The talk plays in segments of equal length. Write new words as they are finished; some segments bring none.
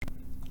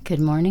Good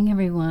morning,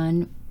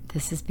 everyone.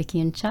 This is Vicki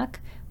and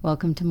Chuck.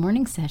 Welcome to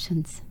Morning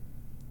Sessions.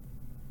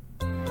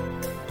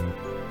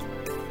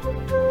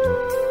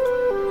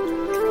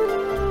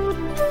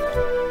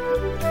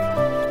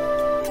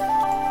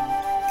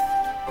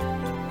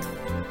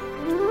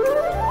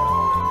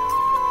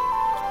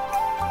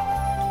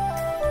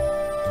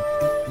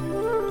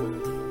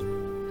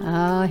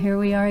 Here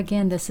we are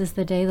again. This is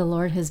the day the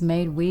Lord has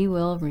made. We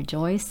will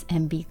rejoice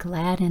and be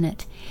glad in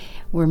it.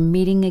 We're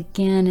meeting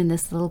again in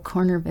this little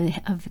corner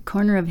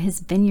of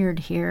His vineyard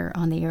here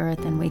on the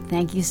earth, and we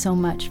thank you so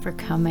much for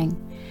coming.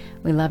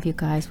 We love you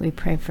guys. We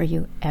pray for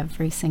you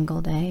every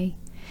single day,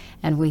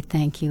 and we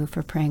thank you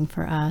for praying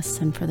for us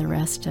and for the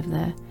rest of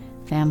the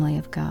family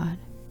of God.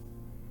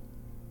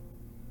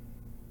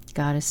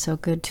 God is so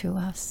good to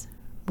us.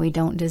 We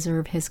don't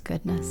deserve His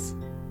goodness.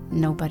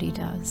 Nobody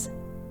does.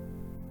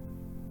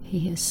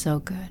 He is so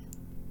good.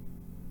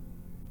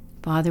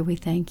 Father, we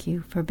thank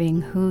you for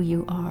being who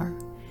you are.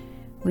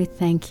 We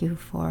thank you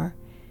for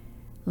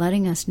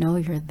letting us know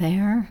you're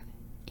there,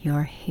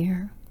 you're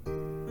here,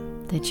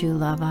 that you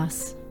love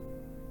us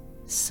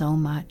so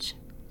much,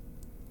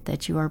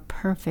 that you are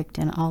perfect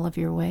in all of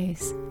your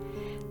ways,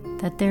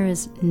 that there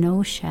is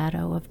no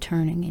shadow of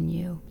turning in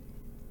you,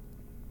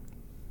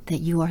 that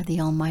you are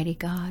the Almighty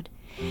God,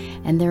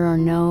 and there are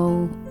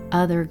no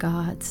other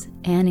gods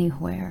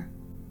anywhere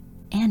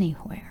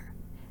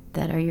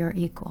that are your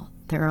equal.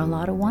 There are a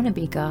lot of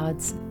wannabe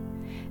gods.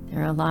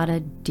 There are a lot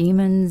of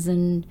demons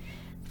and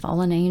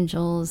fallen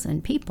angels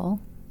and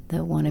people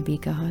that want to be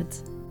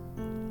gods.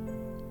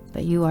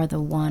 But you are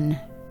the one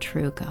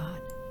true God.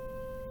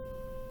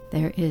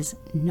 There is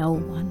no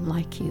one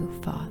like you,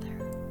 Father.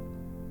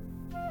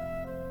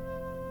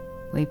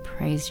 We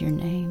praise your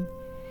name.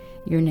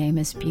 Your name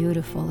is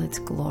beautiful. It's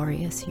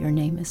glorious. Your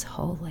name is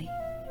holy.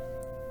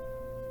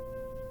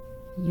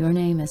 Your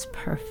name is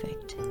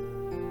perfect.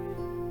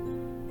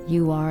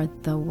 You are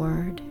the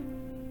Word.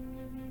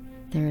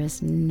 There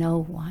is no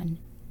one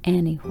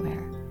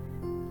anywhere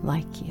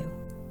like you.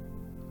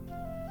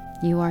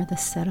 You are the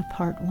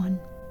set-apart one.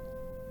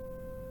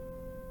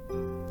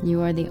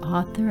 You are the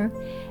author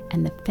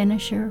and the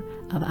finisher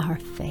of our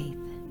faith.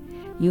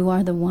 You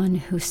are the one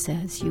who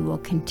says you will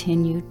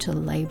continue to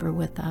labor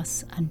with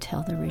us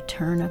until the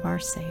return of our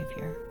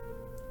Savior.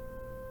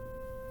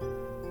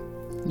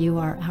 You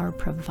are our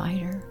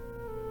provider,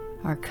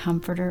 our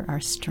comforter, our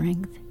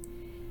strength.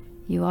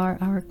 You are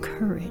our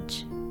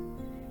courage.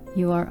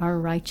 You are our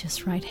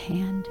righteous right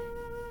hand.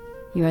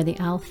 You are the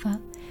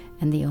Alpha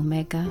and the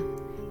Omega,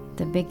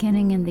 the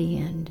beginning and the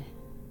end.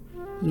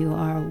 You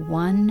are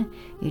one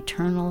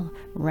eternal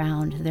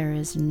round. There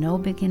is no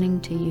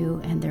beginning to you,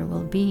 and there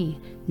will be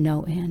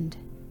no end.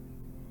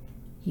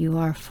 You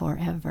are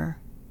forever,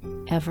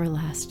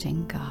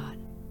 everlasting God.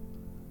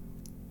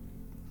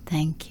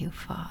 Thank you,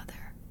 Father.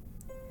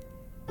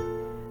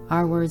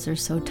 Our words are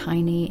so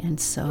tiny and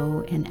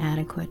so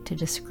inadequate to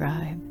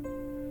describe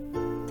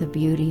the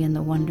beauty and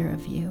the wonder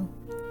of you.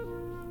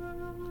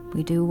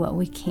 We do what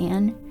we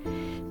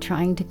can,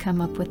 trying to come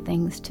up with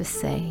things to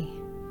say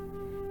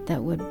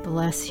that would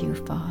bless you,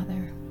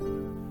 Father.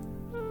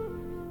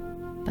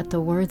 But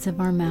the words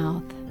of our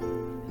mouth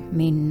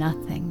mean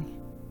nothing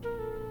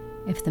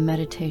if the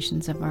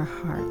meditations of our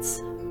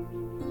hearts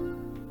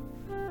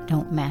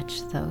don't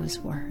match those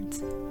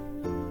words.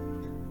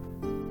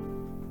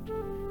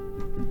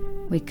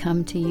 We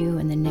come to you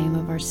in the name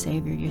of our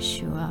Savior,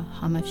 Yeshua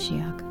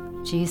HaMashiach,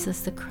 Jesus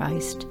the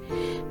Christ,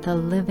 the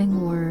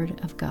living Word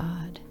of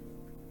God,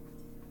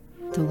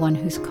 the one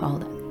who's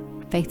called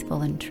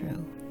faithful and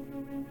true,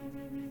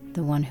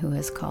 the one who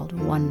is called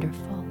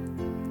wonderful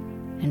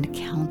and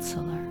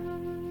counselor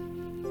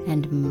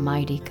and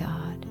mighty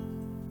God,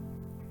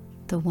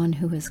 the one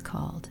who is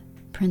called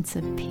Prince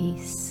of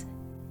Peace,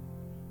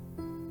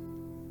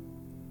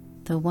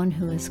 the one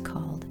who is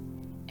called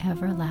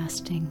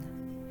everlasting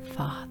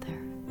Father,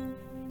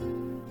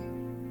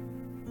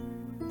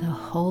 the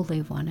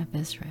Holy One of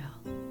Israel.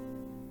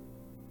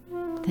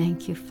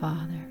 Thank you,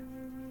 Father.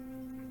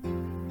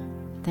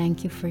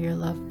 Thank you for your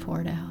love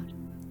poured out.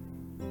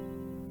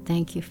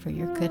 Thank you for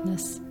your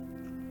goodness,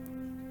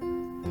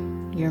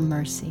 your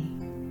mercy.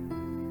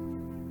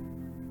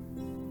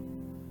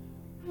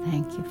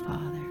 Thank you,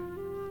 Father.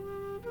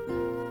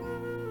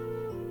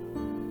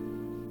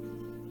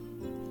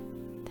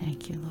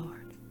 Thank you, Lord.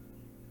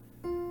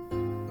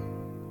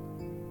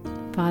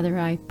 Father,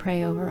 I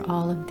pray over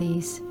all of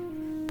these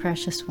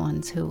precious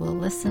ones who will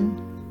listen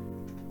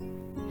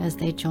as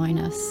they join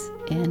us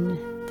in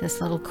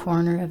this little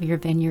corner of your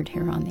vineyard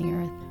here on the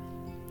earth,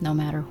 no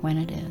matter when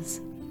it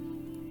is.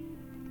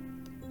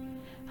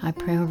 I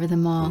pray over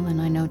them all,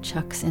 and I know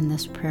Chuck's in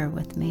this prayer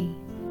with me,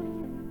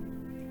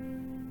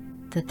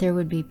 that there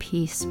would be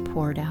peace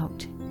poured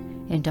out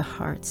into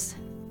hearts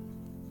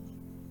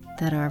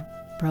that are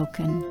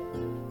broken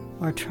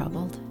or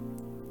troubled,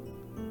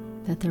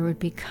 that there would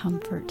be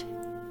comfort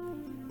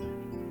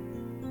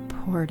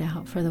poured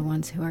out for the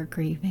ones who are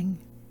grieving.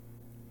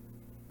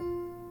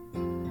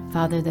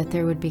 Father, that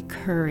there would be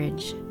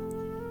courage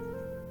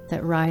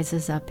that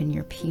rises up in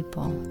your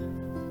people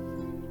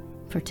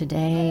for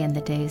today and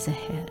the days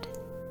ahead.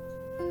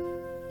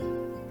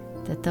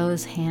 That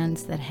those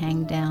hands that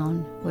hang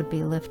down would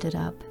be lifted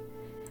up,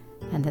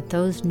 and that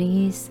those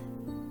knees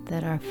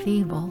that are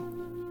feeble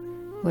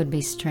would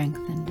be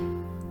strengthened.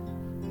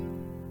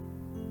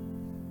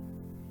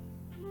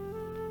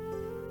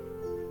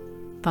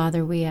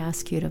 Father, we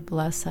ask you to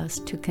bless us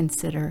to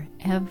consider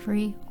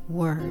every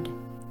word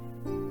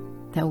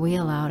that we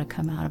allow to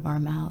come out of our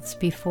mouths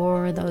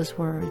before those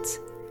words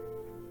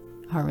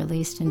are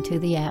released into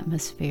the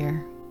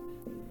atmosphere.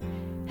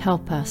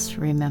 Help us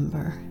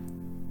remember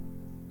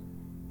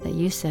that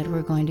you said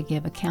we're going to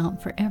give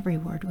account for every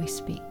word we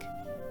speak.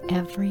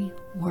 Every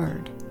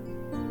word.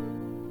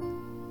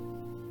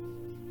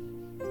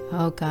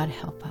 Oh God,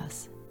 help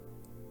us.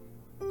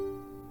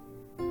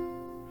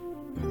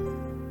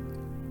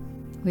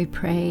 We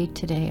pray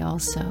today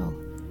also,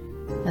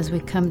 as we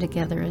come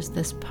together as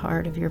this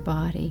part of your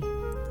body,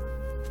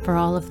 for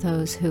all of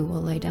those who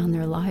will lay down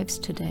their lives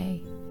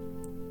today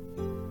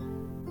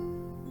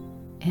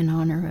in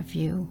honor of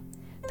you,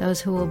 those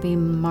who will be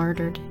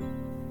martyred,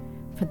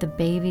 for the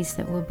babies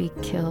that will be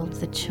killed,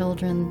 the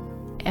children,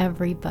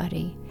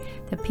 everybody,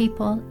 the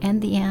people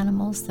and the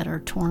animals that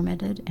are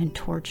tormented and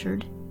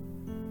tortured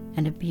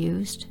and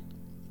abused.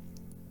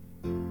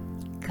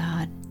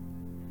 God,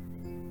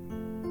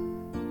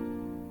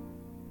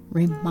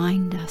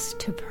 remind us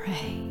to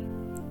pray,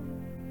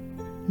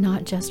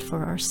 not just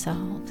for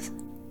ourselves.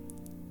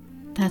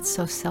 That's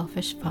so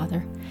selfish,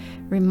 Father.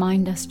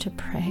 Remind us to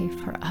pray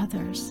for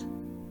others,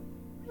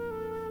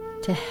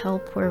 to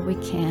help where we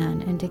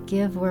can, and to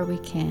give where we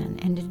can,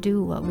 and to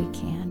do what we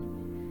can.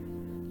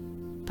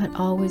 But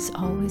always,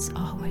 always,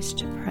 always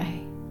to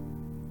pray.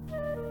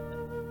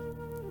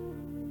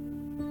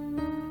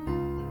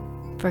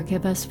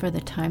 Forgive us for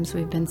the times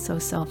we've been so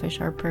selfish,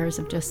 our prayers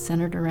have just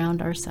centered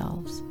around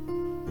ourselves.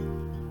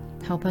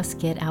 Help us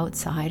get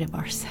outside of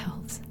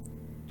ourselves,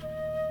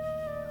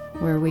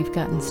 where we've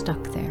gotten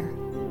stuck there.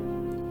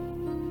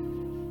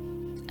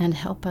 And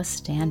help us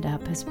stand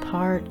up as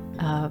part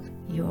of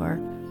your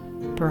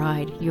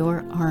bride,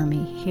 your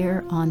army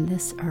here on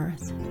this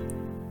earth,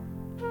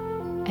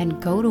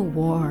 and go to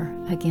war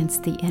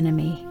against the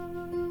enemy,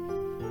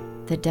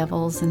 the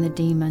devils and the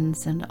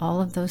demons and all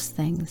of those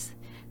things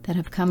that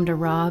have come to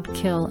rob,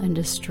 kill, and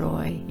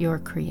destroy your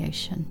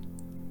creation.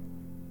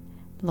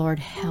 Lord,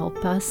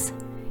 help us.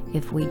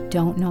 If we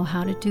don't know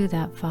how to do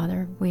that,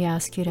 Father, we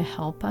ask you to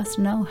help us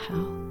know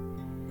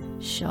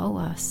how. Show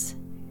us.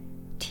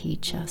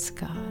 Teach us,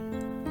 God.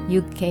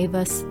 You gave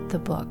us the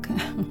book.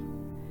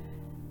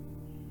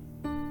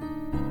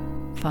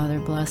 Father,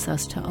 bless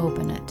us to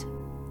open it.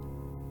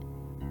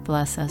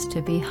 Bless us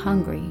to be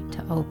hungry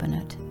to open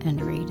it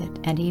and read it.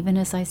 And even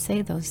as I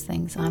say those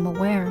things, I'm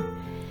aware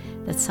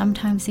that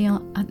sometimes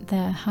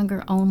the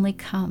hunger only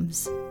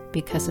comes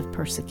because of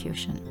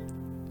persecution.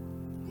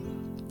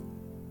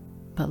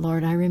 But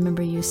Lord, I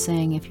remember you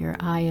saying, if your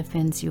eye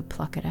offends you,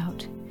 pluck it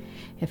out.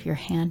 If your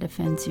hand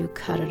offends you,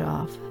 cut it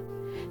off.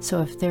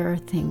 So if there are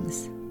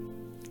things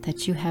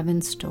that you have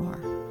in store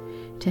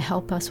to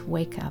help us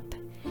wake up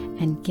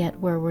and get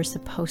where we're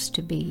supposed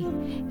to be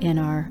in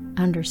our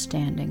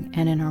understanding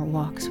and in our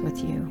walks with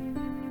you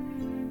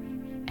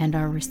and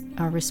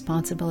our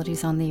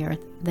responsibilities on the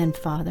earth, then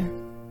Father,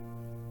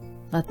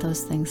 let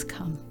those things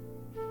come.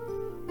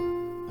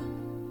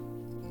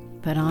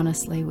 But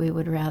honestly, we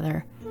would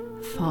rather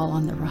fall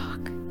on the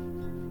rock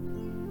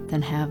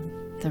than have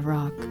the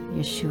rock,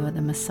 Yeshua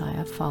the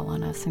Messiah, fall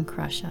on us and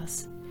crush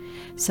us.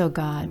 So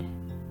God,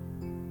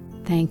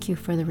 thank you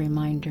for the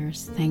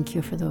reminders. Thank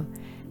you for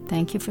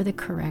the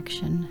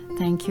correction.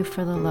 Thank you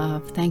for the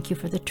love. Thank you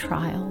for the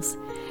trials.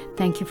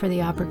 Thank you for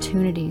the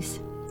opportunities.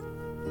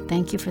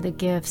 Thank you for the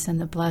gifts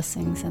and the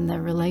blessings and the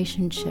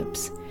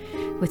relationships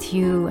with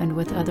you and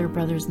with other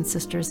brothers and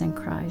sisters in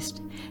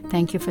Christ.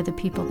 Thank you for the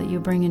people that you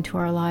bring into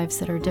our lives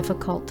that are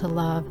difficult to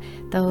love.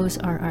 Those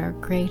are our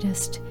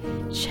greatest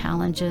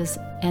challenges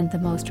and the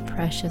most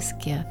precious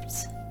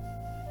gifts.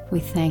 We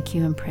thank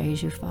you and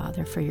praise you,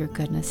 Father, for your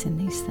goodness in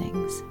these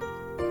things.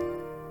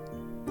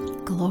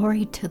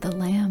 Glory to the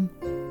Lamb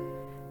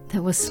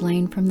that was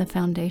slain from the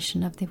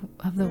foundation of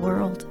the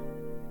world.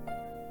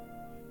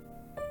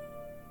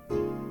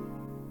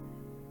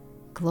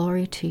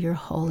 Glory to your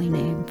holy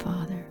name,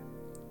 Father.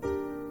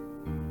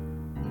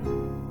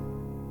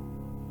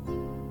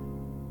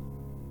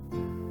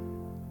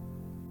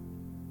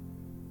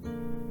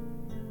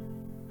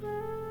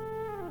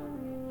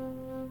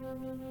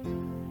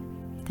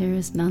 There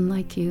is none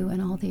like you in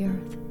all the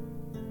earth.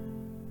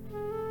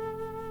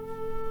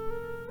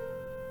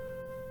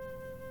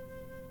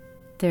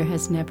 There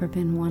has never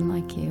been one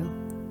like you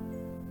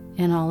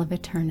in all of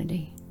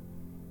eternity.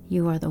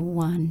 You are the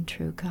one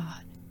true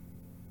God.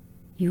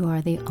 You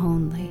are the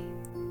only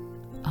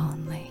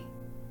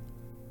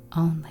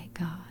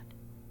God.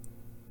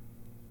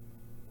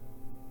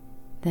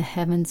 The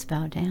heavens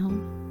bow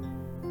down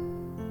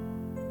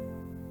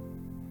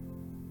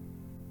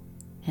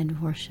and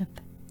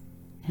worship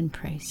and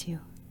praise you.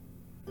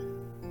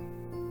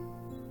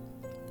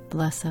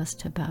 Bless us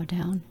to bow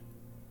down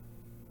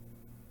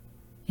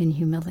in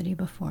humility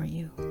before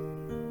you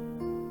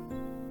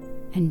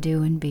and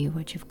do and be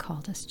what you've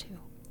called us to.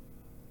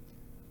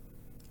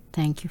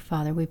 Thank you,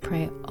 Father. We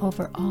pray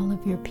over all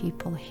of your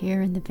people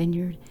here in the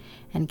vineyard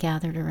and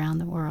gathered around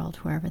the world,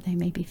 wherever they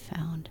may be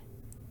found.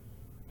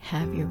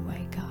 Have your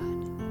way, God.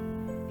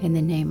 In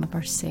the name of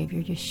our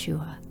Savior,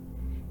 Yeshua,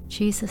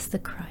 Jesus the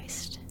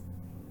Christ,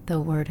 the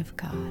Word of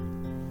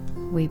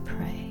God, we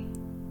pray.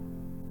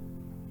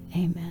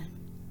 Amen.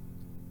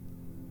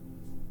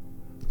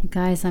 You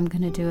guys, I'm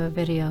going to do a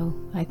video,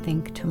 I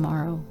think,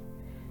 tomorrow.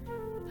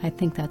 I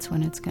think that's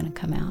when it's going to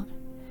come out.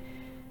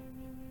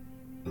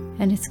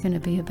 And it's going to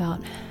be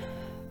about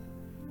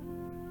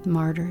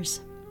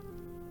martyrs.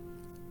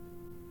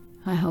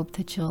 I hope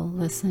that you'll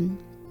listen.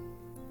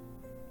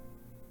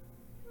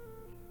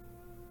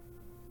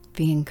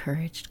 Be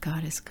encouraged.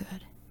 God is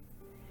good.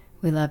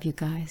 We love you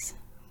guys.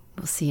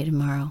 We'll see you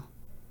tomorrow.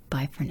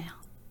 Bye for now.